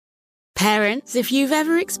Parents, if you've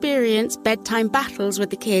ever experienced bedtime battles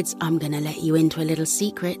with the kids, I'm going to let you into a little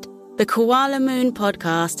secret. The Koala Moon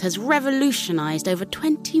podcast has revolutionized over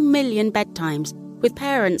 20 million bedtimes, with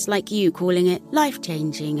parents like you calling it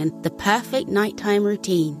life-changing and the perfect nighttime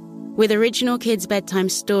routine. With original kids' bedtime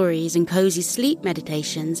stories and cozy sleep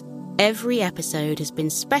meditations, every episode has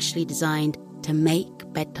been specially designed to make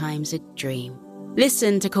bedtimes a dream.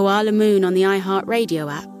 Listen to Koala Moon on the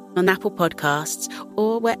iHeartRadio app, on Apple Podcasts,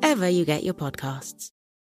 or wherever you get your podcasts.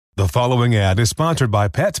 The following ad is sponsored by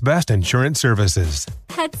Pets Best Insurance Services.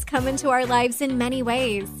 Pets come into our lives in many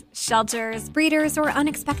ways. Shelters, breeders, or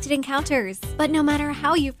unexpected encounters. But no matter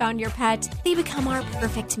how you found your pet, they become our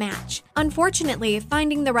perfect match. Unfortunately,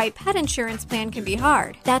 finding the right pet insurance plan can be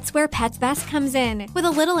hard. That's where Pets Best comes in. With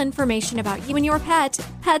a little information about you and your pet,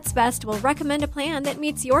 Pets Best will recommend a plan that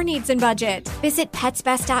meets your needs and budget. Visit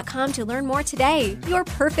PetsBest.com to learn more today. Your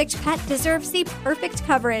perfect pet deserves the perfect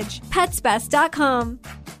coverage. PetsBest.com.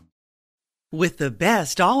 With the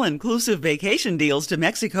best all-inclusive vacation deals to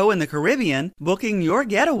Mexico and the Caribbean, booking your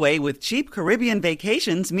getaway with Cheap Caribbean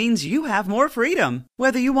Vacations means you have more freedom.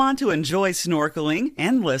 Whether you want to enjoy snorkeling,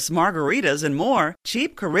 endless margaritas, and more,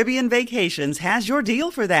 Cheap Caribbean Vacations has your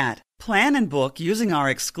deal for that. Plan and book using our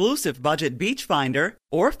exclusive budget beach finder,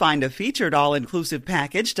 or find a featured all-inclusive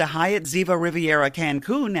package to Hyatt Ziva Riviera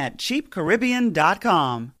Cancun at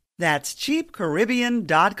cheapcaribbean.com. That's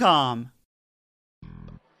cheapcaribbean.com.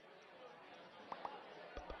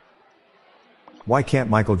 Why can't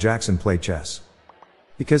Michael Jackson play chess?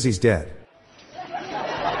 Because he's dead.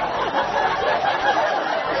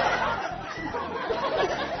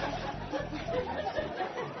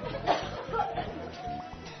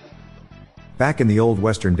 Back in the old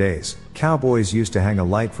Western days, cowboys used to hang a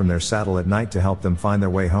light from their saddle at night to help them find their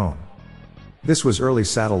way home. This was early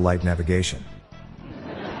satellite navigation.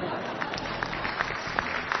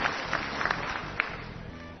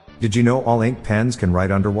 Did you know all ink pens can write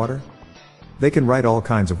underwater? They can write all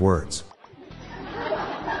kinds of words.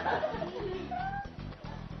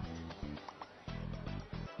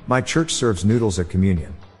 My church serves noodles at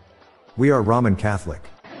communion. We are Ramen Catholic.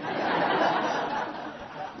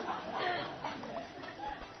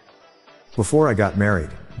 Before I got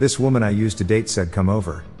married, this woman I used to date said, "Come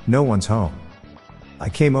over, no one's home." I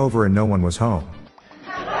came over and no one was home.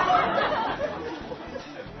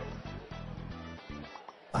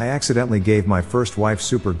 I accidentally gave my first wife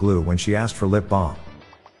super glue when she asked for lip balm.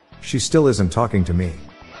 She still isn't talking to me.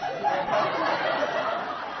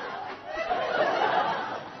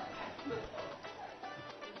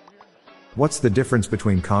 What's the difference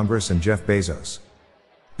between Congress and Jeff Bezos?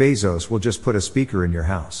 Bezos will just put a speaker in your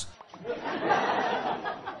house.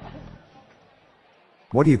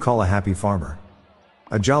 What do you call a happy farmer?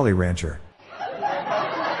 A jolly rancher.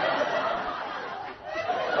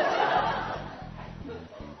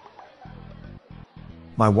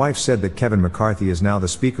 My wife said that Kevin McCarthy is now the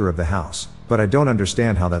Speaker of the House, but I don't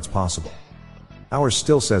understand how that's possible. Ours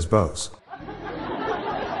still says Bose.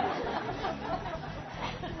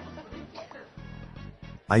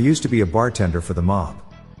 I used to be a bartender for the mob.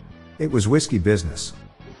 It was whiskey business.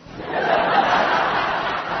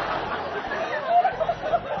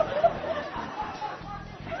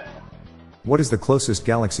 What is the closest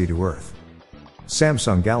galaxy to Earth?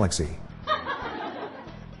 Samsung Galaxy.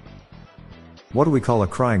 What do we call a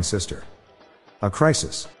crying sister? A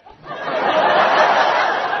crisis.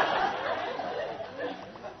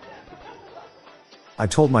 I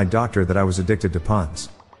told my doctor that I was addicted to puns.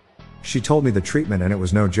 She told me the treatment and it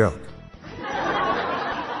was no joke.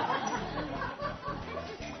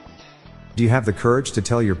 Do you have the courage to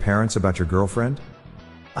tell your parents about your girlfriend?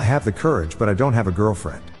 I have the courage, but I don't have a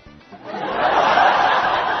girlfriend.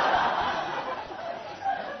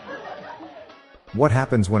 What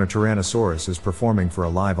happens when a Tyrannosaurus is performing for a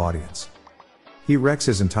live audience? He wrecks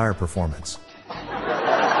his entire performance.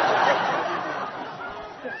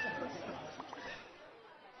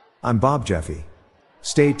 I'm Bob Jeffy.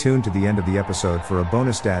 Stay tuned to the end of the episode for a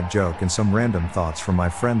bonus dad joke and some random thoughts from my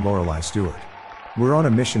friend Lorelei Stewart. We're on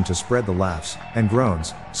a mission to spread the laughs and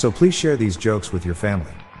groans, so please share these jokes with your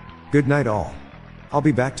family. Good night all. I'll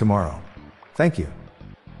be back tomorrow. Thank you.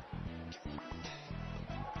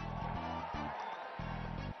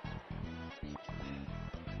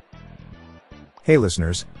 Hey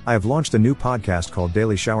listeners, I have launched a new podcast called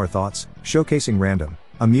Daily Shower Thoughts, showcasing random,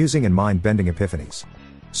 amusing and mind-bending epiphanies.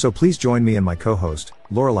 So please join me and my co-host,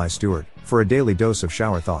 Lorelei Stewart, for a daily dose of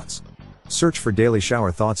shower thoughts. Search for Daily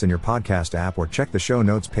Shower Thoughts in your podcast app or check the show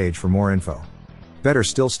notes page for more info. Better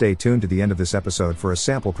still, stay tuned to the end of this episode for a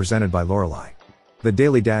sample presented by Lorelei. The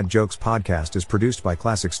Daily Dad Jokes podcast is produced by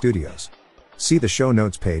Classic Studios. See the show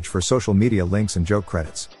notes page for social media links and joke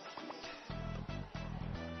credits.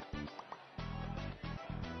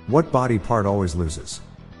 What body part always loses?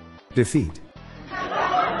 Defeat.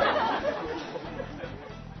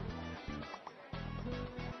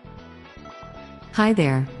 Hi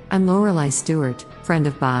there, I'm Lorelai Stewart, friend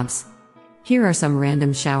of Bob's. Here are some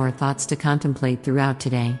random shower thoughts to contemplate throughout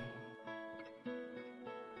today.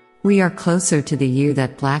 We are closer to the year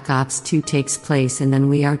that Black Ops 2 takes place than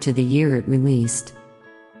we are to the year it released.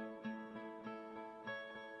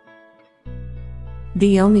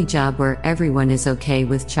 The only job where everyone is okay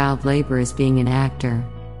with child labor is being an actor.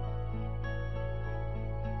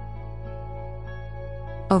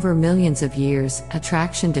 Over millions of years,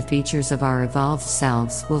 attraction to features of our evolved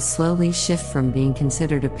selves will slowly shift from being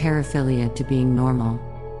considered a paraphilia to being normal.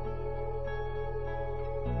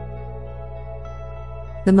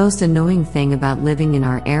 The most annoying thing about living in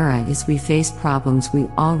our era is we face problems we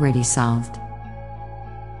already solved.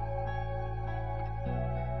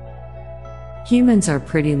 Humans are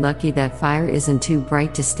pretty lucky that fire isn't too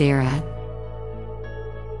bright to stare at.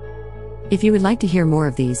 If you would like to hear more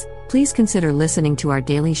of these, please consider listening to our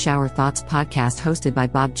Daily Shower Thoughts podcast hosted by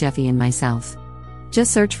Bob Jeffy and myself.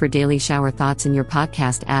 Just search for Daily Shower Thoughts in your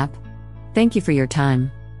podcast app. Thank you for your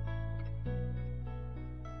time.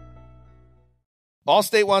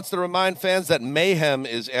 Allstate wants to remind fans that mayhem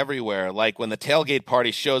is everywhere, like when the tailgate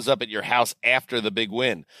party shows up at your house after the big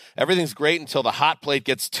win. Everything's great until the hot plate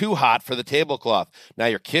gets too hot for the tablecloth. Now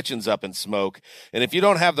your kitchen's up in smoke. And if you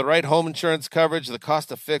don't have the right home insurance coverage, the cost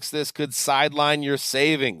to fix this could sideline your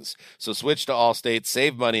savings. So switch to Allstate,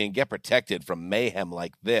 save money, and get protected from mayhem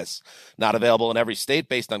like this. Not available in every state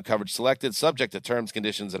based on coverage selected, subject to terms,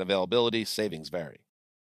 conditions, and availability. Savings vary.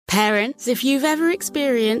 Parents, if you've ever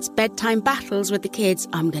experienced bedtime battles with the kids,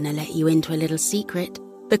 I'm going to let you into a little secret.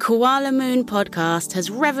 The Koala Moon podcast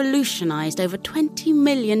has revolutionized over 20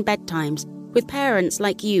 million bedtimes, with parents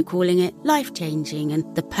like you calling it life-changing and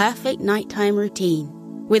the perfect nighttime routine.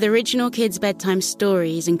 With original kids' bedtime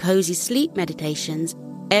stories and cozy sleep meditations,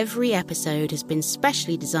 every episode has been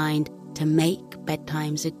specially designed to make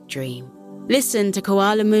bedtimes a dream. Listen to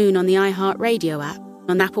Koala Moon on the iHeartRadio app,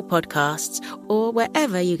 on Apple Podcasts, or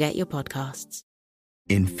wherever you get your podcasts.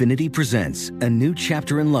 Infinity presents a new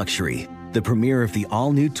chapter in luxury, the premiere of the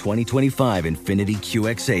all-new 2025 Infinity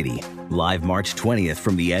QX80, live March 20th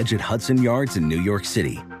from the Edge at Hudson Yards in New York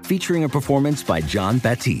City, featuring a performance by John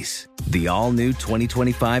Batiste. The all-new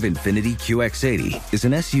 2025 Infinity QX80 is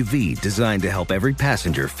an SUV designed to help every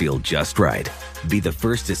passenger feel just right. Be the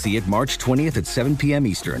first to see it March 20th at 7 p.m.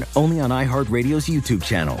 Eastern, only on iHeartRadio's YouTube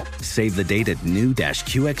channel. Save the date at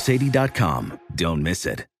new-QX80.com. Don't miss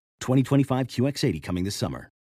it. 2025 QX80 coming this summer.